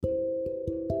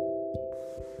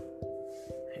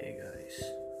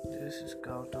this is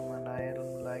Gautam, and I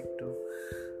would like to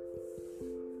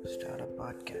start a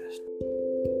podcast.